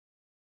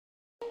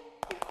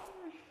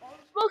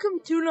welcome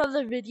to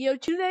another video.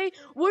 Today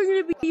we're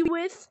going to be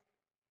with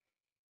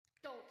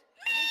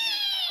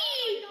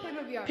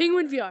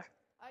Penguin VR.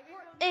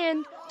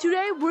 And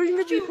today we're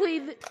going to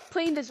be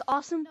playing this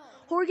awesome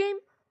horror game.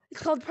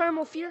 It's called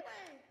Primal Fear.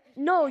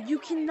 No, you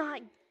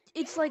cannot.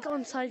 It's like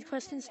on side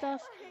quests and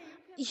stuff.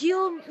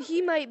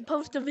 He might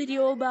post a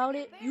video about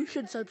it. You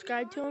should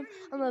subscribe to him.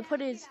 I'm going to put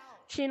his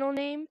channel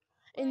name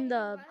in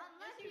the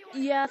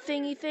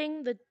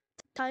the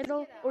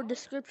title or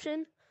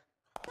description.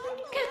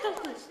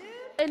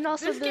 And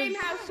also this game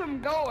has some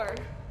gore.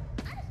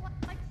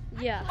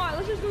 Yeah. Alright,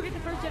 let's just go get the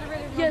first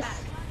generator and yes. run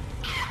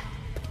back.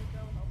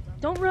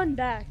 Don't run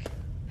back.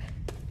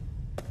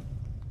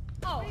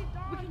 Oh,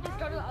 we can just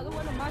go to the other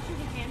one, the monsters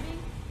and camping.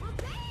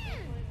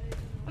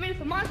 I mean, if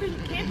the monsters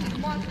and camping, the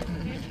monsters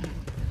and camping.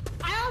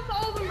 I also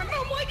all of them.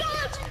 Oh my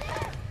god!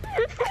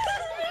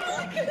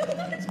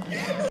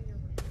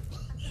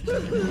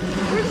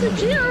 Where's the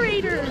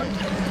generator?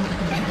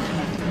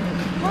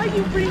 Why are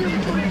you bringing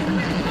him toward me?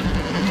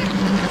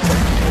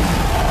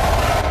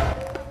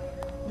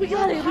 We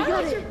got it, we got it.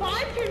 How did you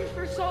survive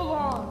for so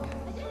long?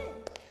 I did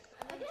it.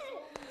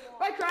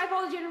 Right, drive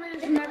all the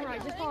generators and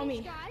memorize. Just follow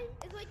me.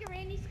 It's like a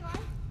rainy sky.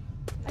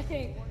 I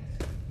think.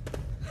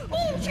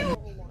 Oh, shoot!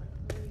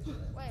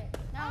 Wait,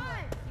 now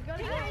you go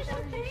to the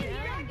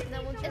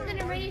Isn't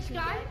it rainy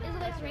sky?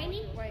 Isn't it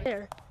rainy?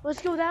 There.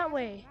 Let's go that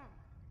way.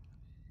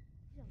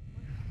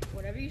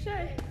 Whatever you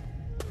say.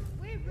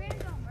 Wait,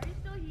 Random, are you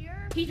still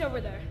here? He's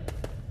over there.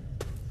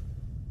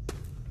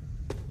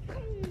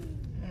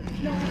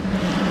 No.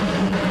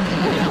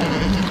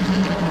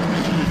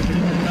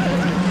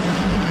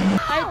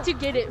 I have to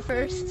get it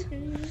first.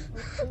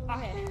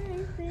 Okay.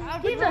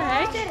 What the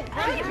heck?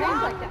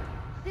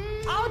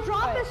 I'll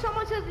drop if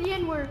someone says the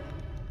N word.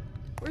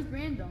 Where's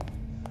Random?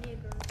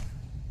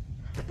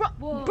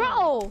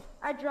 Bro!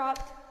 I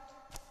dropped.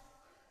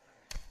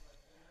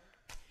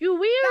 You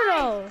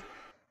weirdo!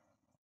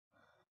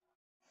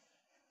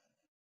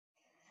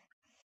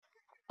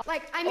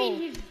 Like, I mean,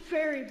 he's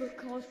very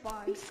close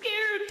by. I'm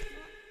scared.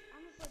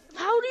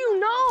 How do you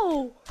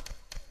know?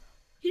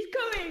 He's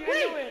coming. Wait, I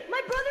know it.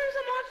 my brother is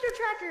a monster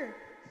tracker.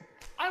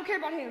 I don't care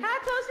about him. How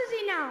close is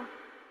he now?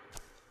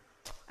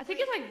 I think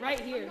it's like right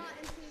here. I'm not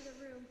into the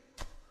room.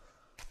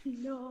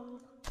 No.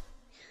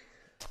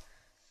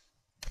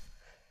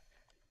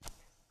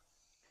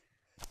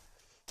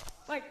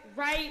 Like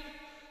right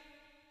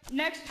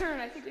next turn,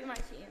 I think we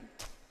might see him.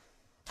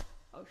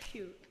 Oh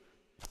shoot.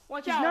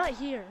 Watch He's out. not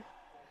here.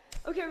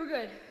 Okay, we're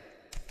good.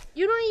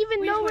 You don't even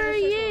We know just where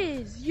went he in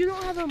a is. You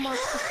don't have a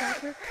monster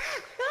tracker.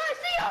 I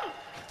see him!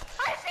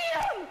 I see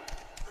him!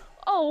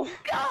 Oh.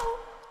 Go!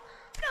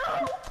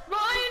 Go!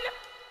 Run!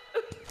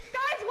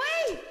 Guys,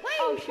 wait! Wait,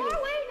 Oh, far shoot.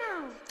 away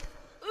now.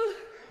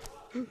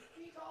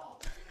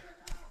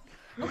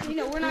 Okay,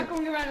 no, we're not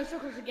going around in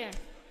circles again.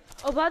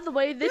 Oh, by the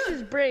way, this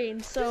is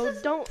Brain, so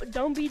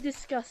don't be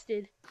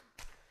disgusted.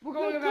 We're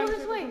going Wait, around go in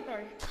this circles. way. I'm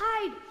sorry.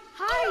 Hide! Oh,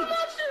 Hide!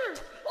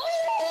 monster!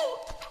 Oh!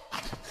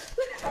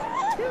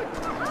 Dude,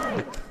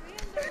 hide!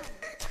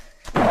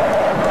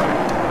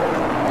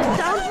 It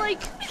sounds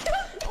like...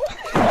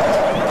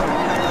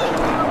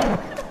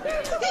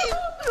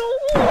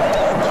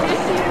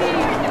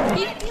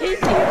 He's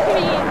kissing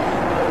me.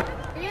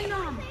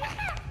 Random!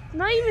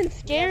 Not even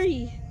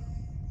scary.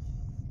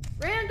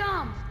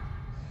 Random!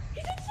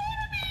 He's inside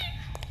of me!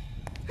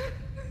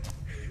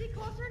 Is he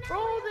closer now?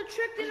 Bro, the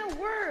trick didn't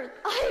work.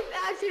 I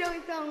accidentally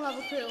fell in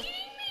level 2.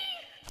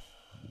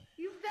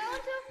 You fell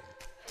into...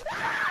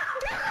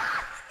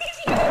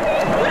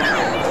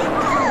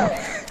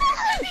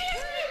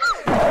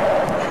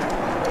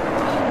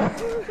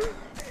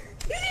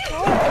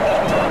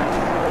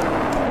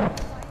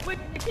 Wait,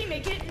 can he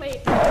make it?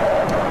 Wait.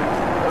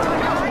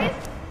 Guys?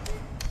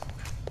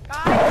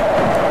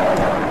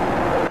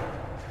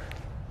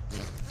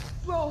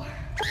 Bro.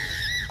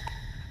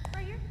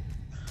 Right here?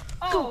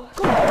 Oh.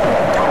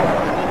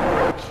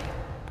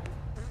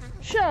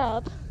 Shut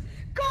up.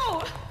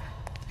 Go!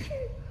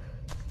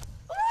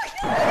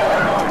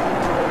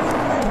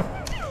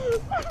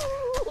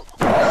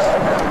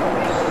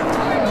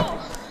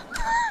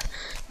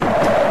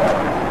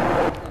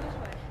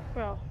 Bro.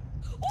 Oh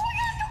my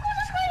god, go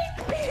this way!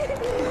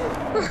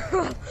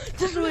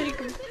 Just wait.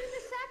 This is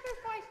the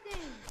sacrifice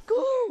thing.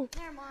 Go.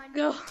 Never mind.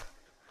 Go. Oh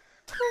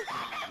my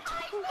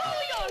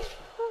gosh!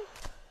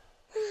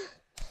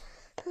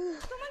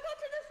 Someone go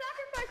to the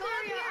sacrifice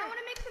area. I want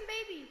to make some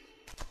babies.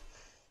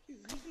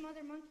 Use some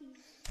other monkeys.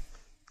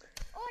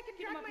 Oh, I can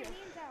Get 'em drag up my here.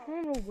 hands I out.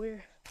 don't know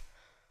where.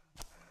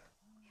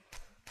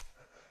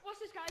 Watch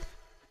this, guys.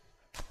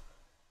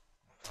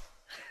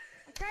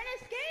 I'm trying to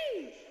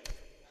escape.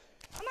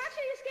 I'm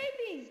actually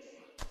escaping.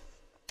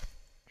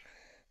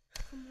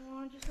 Come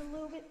on, just a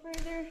little bit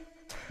further.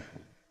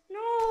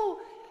 No!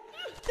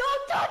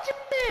 Don't touch it!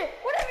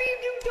 Whatever you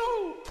do,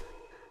 don't!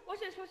 Watch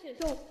this, watch this.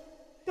 Don't.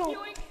 Don't.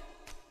 Yoink.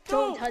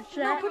 Don't touch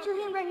No, that. put your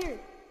hand right here.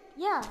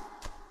 Yeah.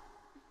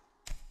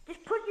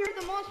 Just put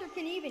the monster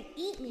can even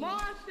eat me.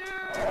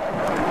 Monster!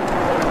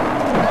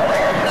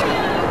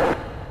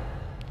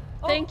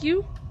 Thank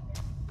you.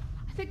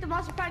 I think the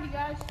monster found you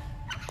guys.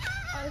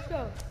 Alright, let's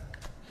go.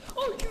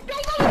 Oh, you don't go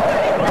this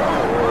way!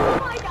 Oh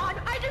my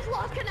god, I just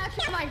lost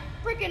connection to my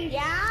freaking.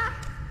 Yeah?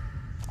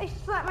 I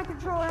slapped my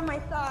controller on my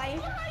thigh.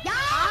 Yeah!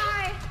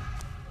 Hi!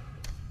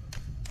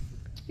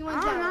 He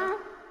went down.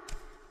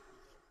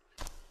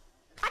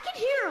 I can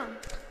hear him.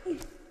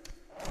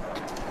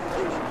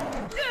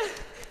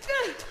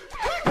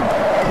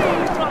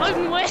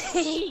 Wrong way.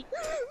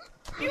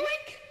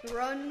 Yoink!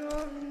 Run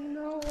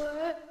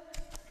away.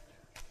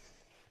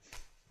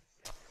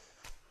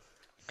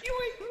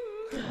 Yoink!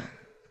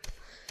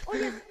 Oh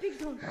yes, big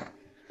zone.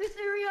 This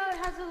area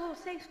has a little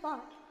safe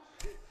spot.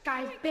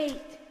 Guys,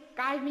 bait.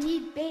 Guys, we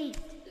need bait.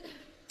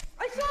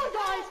 I saw it,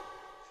 guys.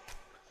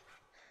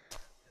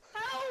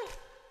 Help!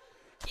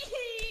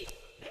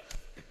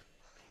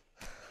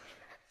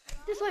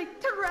 Just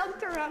like, turn around,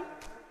 turn around.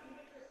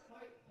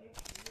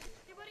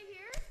 Anybody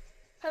here?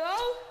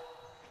 Hello?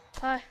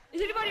 Hi.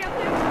 Is anybody out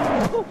there?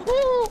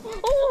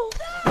 Oh.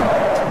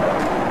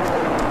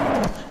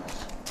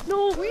 No.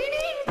 We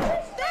need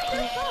to stay.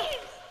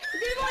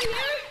 Is anybody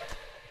here?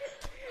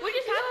 What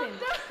just happened?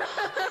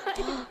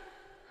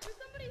 There's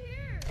somebody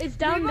here. It's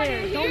down Anybody there.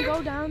 here? Don't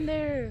go down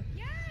there.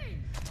 Yes.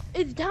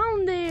 It's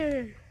down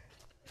there.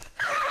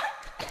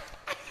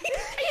 He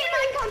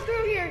might come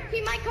through here.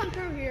 He might come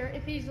through here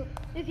if he's. No,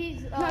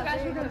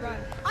 guys, we're gonna run.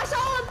 I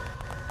saw him.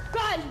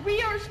 Guys,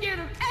 we are scared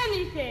of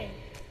anything.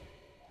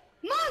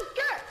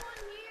 Monster.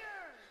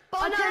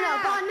 Banana.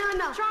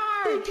 Banana.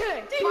 Charge. DK.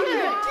 DK.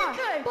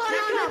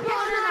 Banana.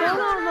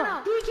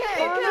 Banana. DK.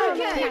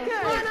 Banana.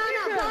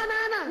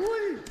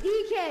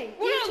 DK.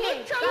 We're gonna look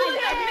trouble in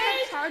that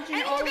maze,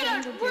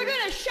 and we're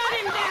gonna shut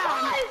him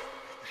down. I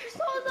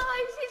saw his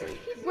eyes.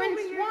 He's When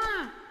over here.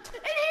 Swan. In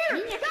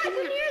here. Guys, in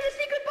here, the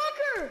secret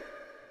bunker.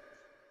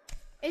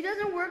 It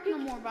doesn't work no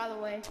more, by the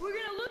way. We're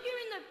gonna look him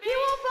in the face. He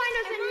won't find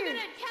us and in we're here.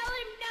 gonna tell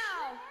him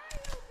now.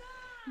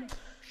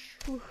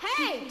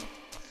 Hey.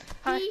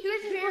 Hi. Be You're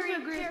supposed very to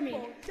agree with me.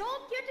 careful.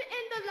 Don't get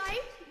in the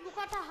light. You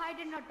gotta hide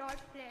in a dark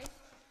place.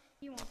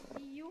 He won't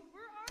see you.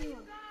 He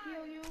won't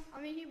feel you.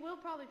 I mean, he will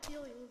probably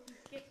feel you if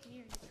he gets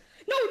near you.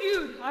 No,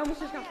 dude. I almost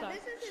just got Yeah, stuck.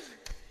 this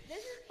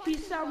is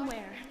He's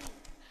somewhere.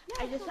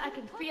 I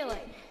can feel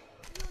it.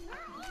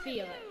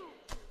 Feel it.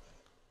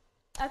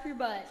 Up your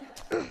butt.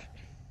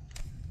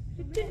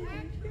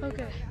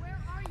 Okay.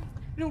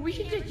 No, we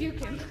should just juke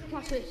him.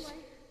 Watch this.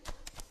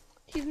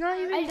 He's not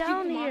I even just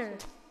down juked the here.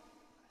 monster.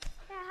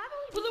 Yeah, how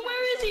about Well, then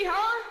where is he,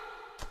 huh?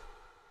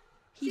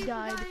 He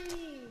died.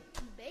 any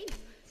bait?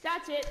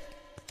 That's it.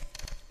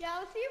 Yeah,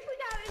 let's see if we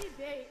got any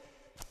bait.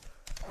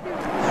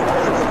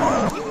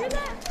 You hear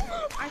that?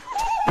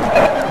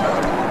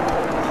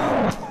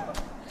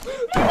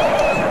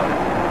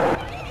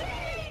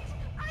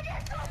 I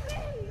got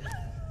something!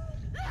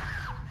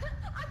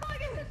 I'm going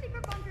to the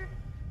secret bunker.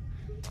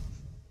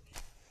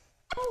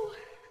 Oh.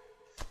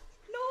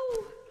 No.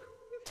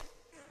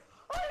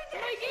 Oh, he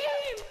didn't My see us.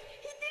 game.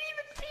 He didn't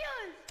even see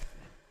us.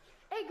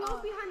 Hey, go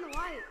behind the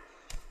light.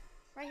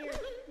 Right here.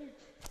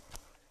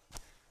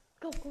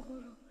 Go, go, go, go.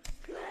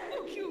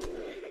 Oh, shoot.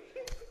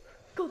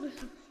 Go this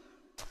way.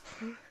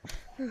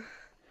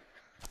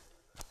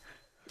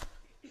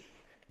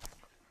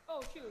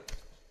 Oh, shoot.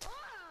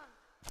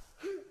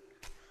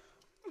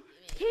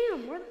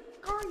 Cam, where the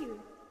fuck are you?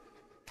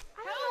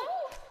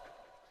 Help!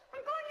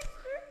 I'm going in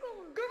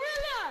circles.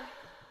 Gorilla!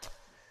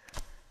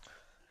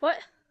 What?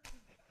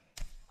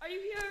 Are you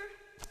here?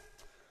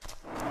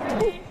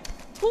 Ready?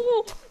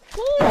 Ooh.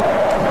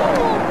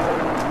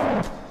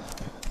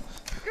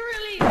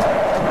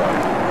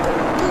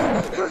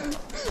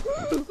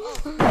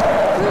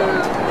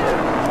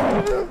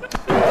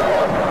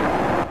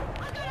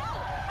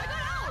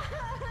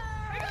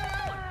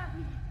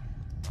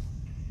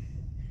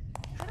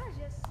 What did I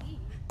just see?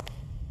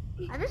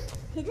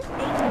 He just ate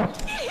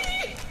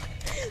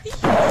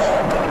me.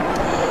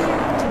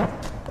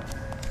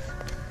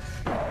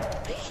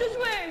 This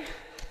way!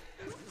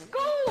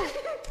 Go!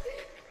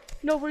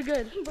 No, we're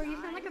good. Bro, you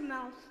sound like a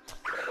mouse.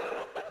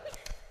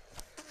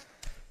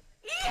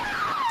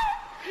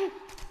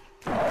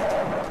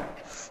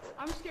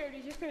 I'm scared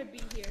he's just gonna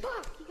be here.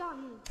 Fuck, he got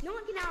me. No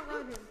one can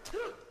outrun him.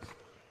 This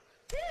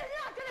is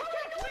not gonna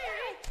catch me.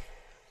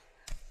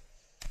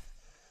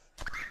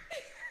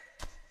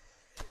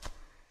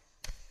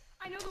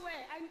 I know the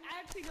way. I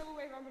actually know the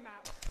way from the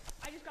map.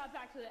 I just got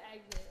back to the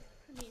exit.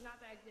 I mean, not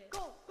the exit.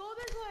 Go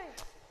this way.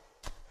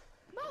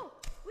 No,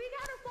 we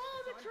gotta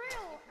follow the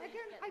trail.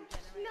 I'm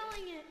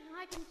smelling it, and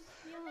I can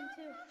feel him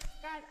too.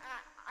 Guys,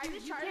 I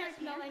just trying to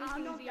smell anything I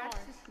don't know in if VR.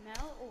 that's the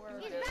smell or.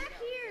 He's back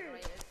here.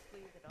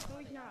 No,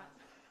 he's not.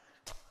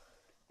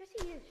 Yes,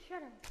 he is.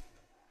 Shut up.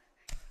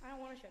 I don't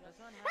want to shut up.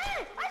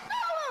 Hey, I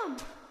saw him.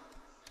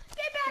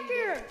 Get back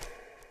here.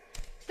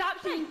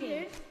 Stop seeing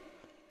things.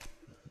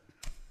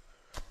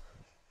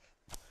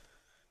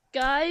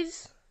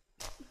 Guys,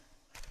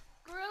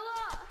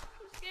 Gorilla!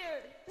 I'm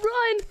scared.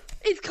 run!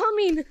 It's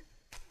coming!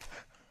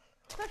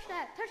 Touch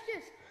that. Touch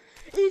this.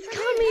 It's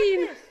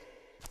coming! Touch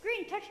this.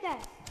 Green, touch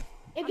that.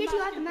 It gets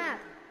you out the map.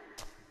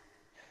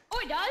 Oh,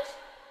 it does?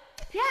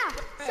 Yeah.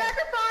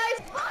 Sacrifice.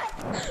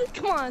 What?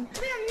 Come on. Man,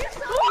 you're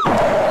so...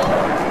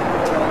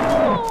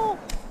 Oh.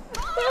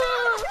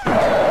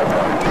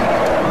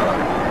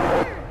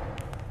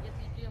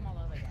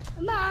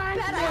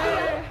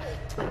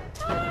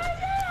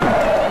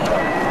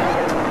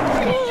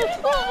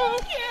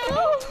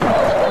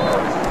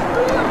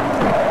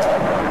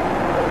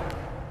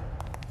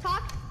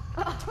 Talk.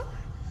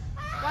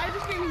 Why did the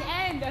screaming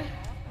end?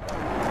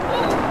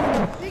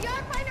 We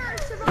gotta find our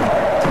survivor.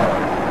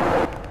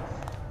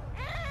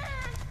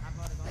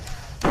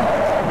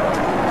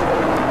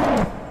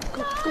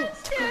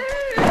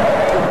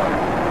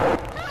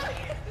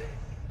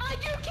 I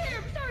do care.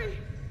 I'm sorry.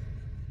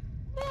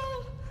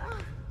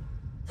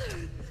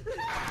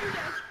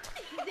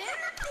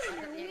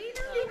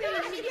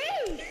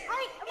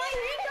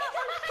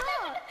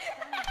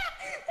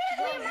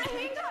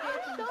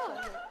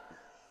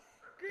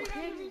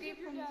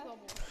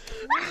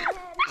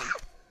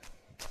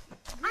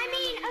 I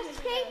mean,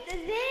 escape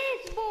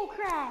this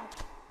bullcrap.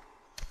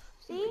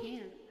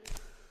 See?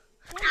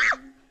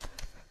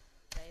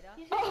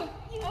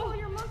 Oh,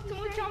 your monkey.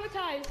 Someone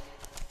traumatized.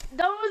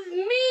 That was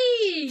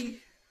me.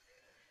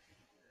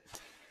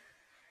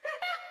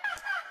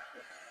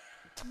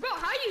 Bro,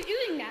 how are you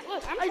doing that?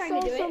 Look, I'm I trying saw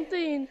to do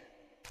something.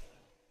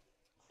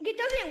 It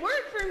doesn't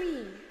work for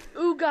me.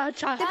 Ooga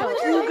chaka,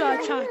 ooga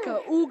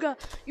chaka, ooga.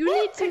 You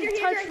need to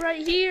touch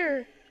right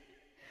here.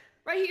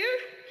 Right here?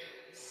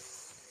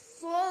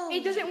 Whoa.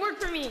 It doesn't work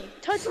for me.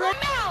 Touch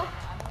right now.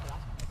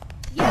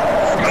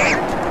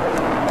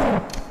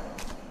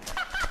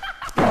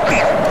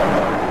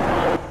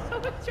 So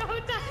much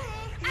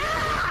traumatized.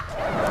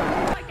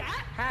 Like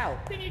that? How?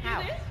 Then you do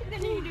How? this, and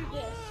then you do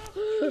this.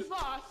 He's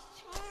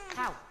lost.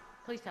 How?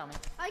 Please tell me.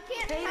 I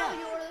can't tell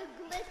you or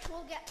the glitch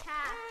will get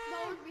past.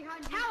 Those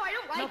behind you. How? I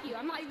don't like you.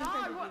 I'm not even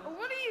friends with you.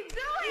 What are you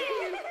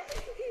doing?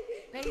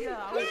 Beta,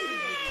 I was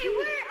Hey,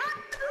 where?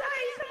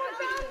 Someone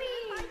found me.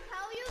 If I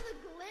tell you the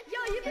glitch, yo,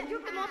 you can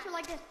juke them also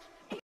like this.